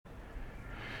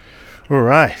All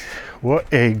right,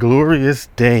 what a glorious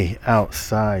day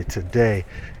outside today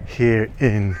here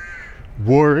in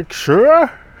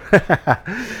Warwickshire.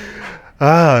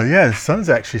 Yeah, the sun's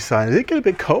actually shining. It did get a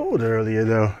bit cold earlier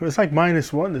though. It was like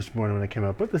 -1 this morning when I came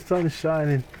out, but the sun is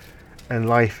shining and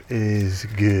life is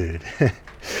good.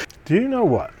 Do you know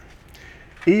what?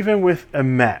 Even with a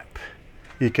map,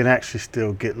 you can actually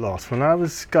still get lost. When I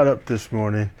got up this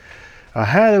morning, I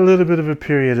had a little bit of a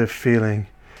period of feeling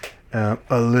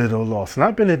a little lost. And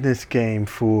I've been in this game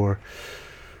for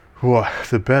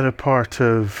the better part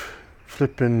of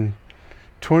flipping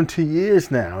 20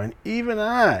 years now, and even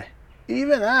I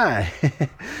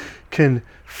can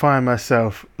find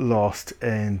myself lost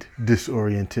and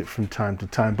disoriented from time to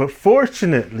time. But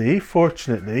fortunately,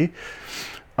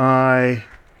 I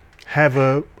have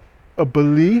a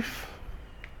belief,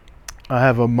 I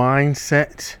have a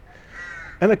mindset,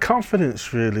 and a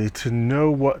confidence really to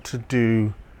know what to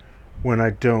do when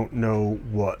I don't know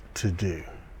what to do.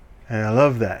 And I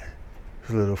love that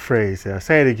little phrase there. I'll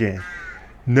say it again.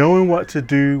 Knowing what to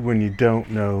do when you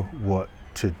don't know what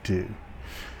to do.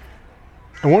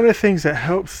 And one of the things that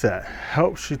helps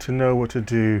you to know what to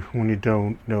do when you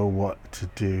don't know what to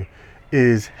do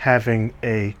is having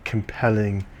a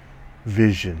compelling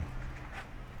vision.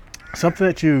 Something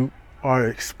that you are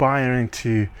aspiring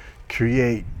to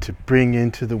create, to bring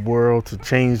into the world, to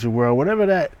change the world, whatever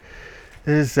that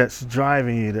is that's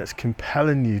driving you, that's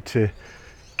compelling you to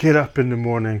get up in the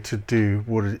morning to do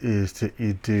what it is that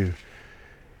you do,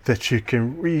 that you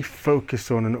can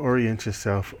refocus on and orient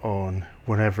yourself on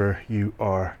whenever you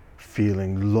are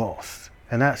feeling lost.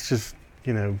 And that's just,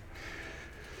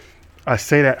 I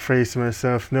say that phrase to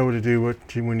myself, know what to do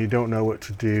when you don't know what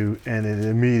to do, and it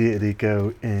immediately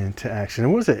go into action.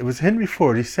 And what was it? It was Henry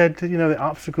Ford. He said that, the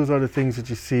obstacles are the things that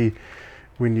you see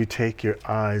when you take your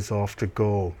eyes off the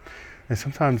goal. And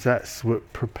sometimes that's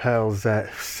what propels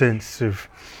that sense of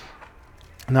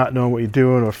not knowing what you're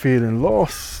doing or feeling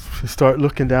lost. You start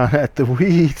looking down at the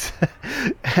weeds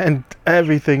and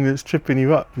everything that's tripping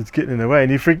you up is getting in the way.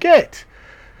 And you forget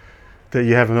that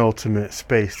you have an ultimate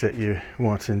space that you're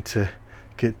wanting to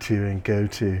get to and go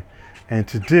to and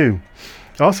to do.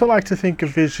 I also like to think of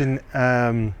vision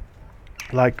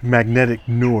like magnetic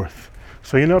north.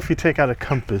 So, if you take out a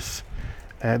compass,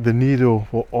 the needle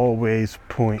will always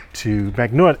point to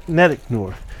magnetic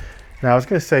north. Now, I was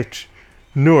going to say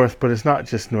north, but it's not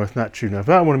just north, not true north.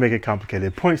 I don't want to make it complicated.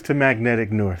 It points to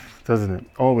magnetic north, doesn't it?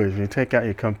 Always, when you take out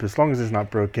your compass, as long as it's not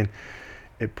broken,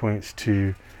 it points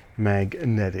to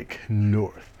magnetic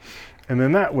north. And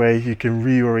then that way you can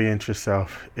reorient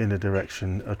yourself in the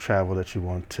direction of travel that you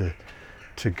want to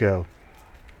go.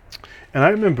 And I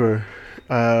remember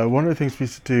one of the things we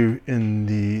used to do in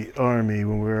the Army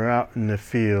when we were out in the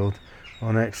field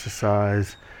on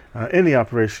exercise, in the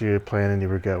operation you were planning, you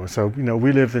were going. So,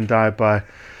 we lived and died by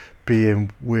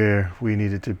being where we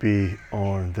needed to be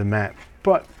on the map.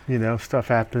 But, stuff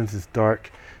happens, it's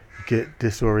dark, you get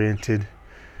disoriented.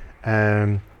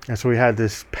 And so we had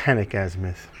this panic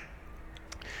azimuth.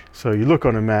 So you look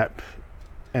on a map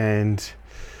and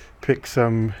pick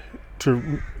some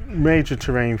major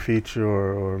terrain feature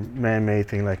or man-made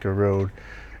thing like a road,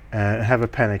 and have a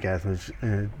panic azimuth,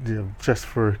 just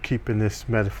for keeping this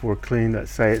metaphor clean.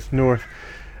 Let's say it's north,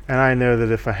 and I know that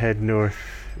if I head north,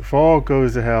 if all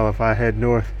goes to hell, if I head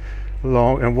north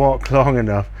long and walk long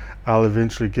enough, I'll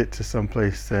eventually get to some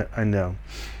place that I know.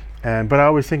 But I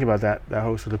always think about that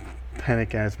whole sort of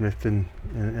panic azimuth and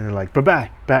like. But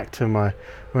back to my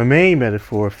main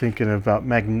metaphor of thinking about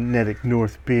magnetic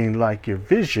north being like your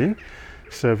vision.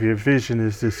 So if your vision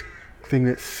is this thing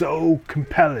that's so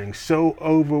compelling, so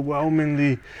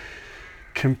overwhelmingly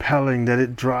compelling that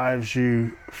it drives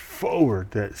you forward,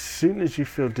 that as soon as you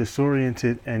feel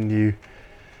disoriented and you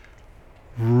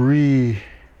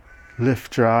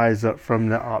lift your eyes up from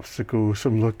the obstacles,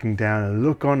 from looking down and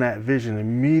look on that vision,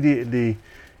 immediately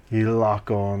you lock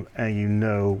on and you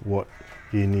know what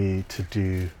you need to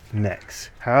do next.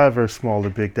 However small or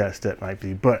big that step might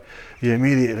be, but you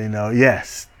immediately know,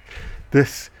 yes,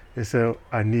 this is what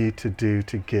I need to do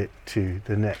to get to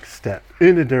the next step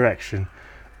in the direction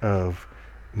of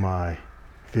my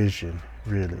vision,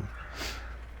 really.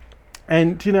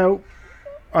 And,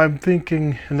 I'm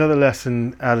thinking another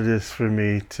lesson out of this for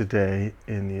me today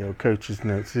in the coach's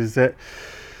notes is that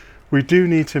we do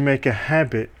need to make a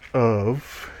habit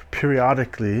of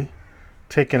periodically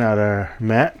taking out our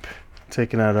map,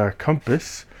 taking out our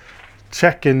compass,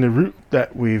 checking the route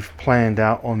that we've planned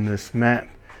out on this map,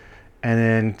 and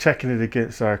then checking it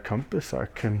against our compass, our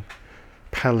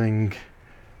compelling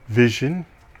vision,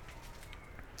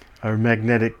 our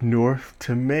magnetic north,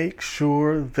 to make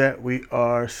sure that we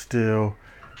are still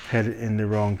headed in the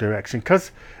wrong direction.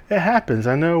 Because it happens.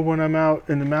 I know when I'm out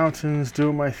in the mountains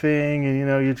doing my thing, and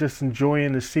you're just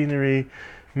enjoying the scenery,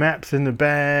 maps in the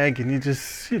bag, and you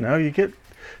just you get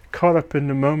caught up in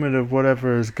the moment of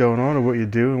whatever is going on or what you're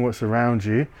doing, what's around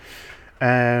you.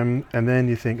 And then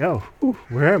you think, oh, ooh,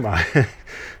 where am I?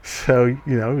 So,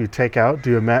 you take out,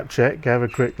 do a map check, have a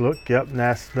quick look. Yep,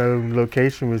 last known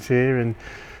location was here, and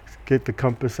get the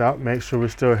compass out, make sure we're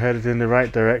still headed in the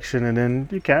right direction, and then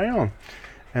you carry on.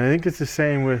 And I think it's the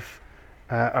same with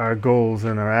our goals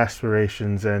and our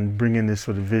aspirations and bringing this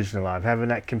sort of vision alive, having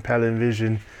that compelling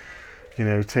vision.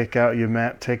 Take out your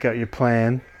map, take out your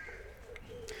plan,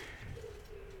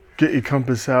 get your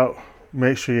compass out,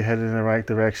 make sure you're headed in the right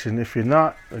direction. If you're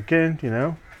not, again,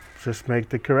 just make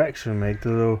the correction, make the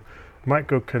little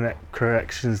micro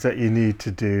corrections that you need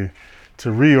to do to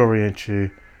reorient you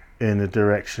in the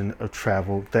direction of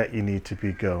travel that you need to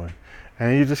be going.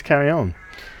 And you just carry on.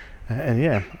 And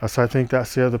yeah, so I think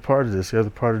that's the other part of this. The other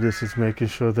part of this is making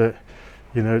sure that,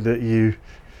 that you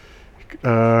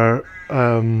are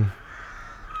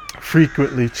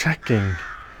frequently checking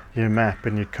your map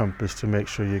and your compass to make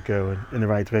sure you're going in the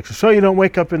right direction, so you don't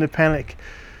wake up in a panic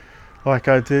like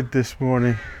I did this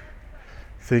morning,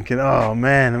 thinking, oh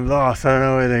man, I'm lost, I don't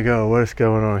know where to go, what's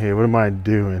going on here, what am I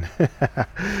doing?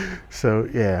 So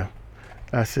yeah,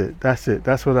 that's it.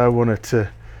 That's what I wanted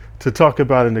to talk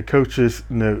about in the coach's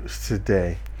notes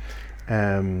today.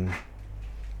 Getting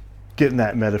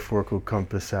that metaphorical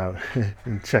compass out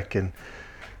and checking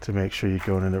to make sure you're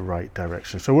going in the right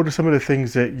direction. So what are some of the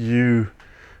things that you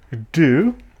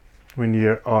do when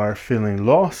you are feeling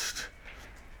lost,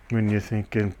 when you're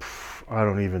thinking, I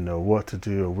don't even know what to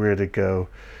do or where to go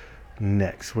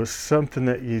next? What's something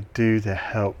that you do to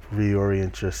help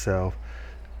reorient yourself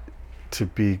to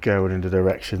be going in the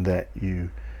direction that you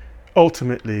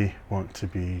ultimately want to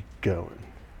be going?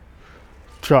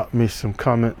 Drop me some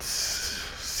comments,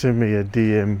 send me a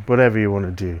DM, whatever you want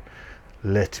to do,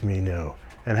 let me know.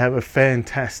 And have a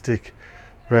fantastic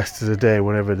rest of the day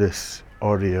whenever this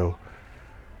audio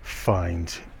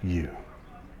finds you.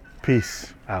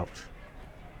 Peace out.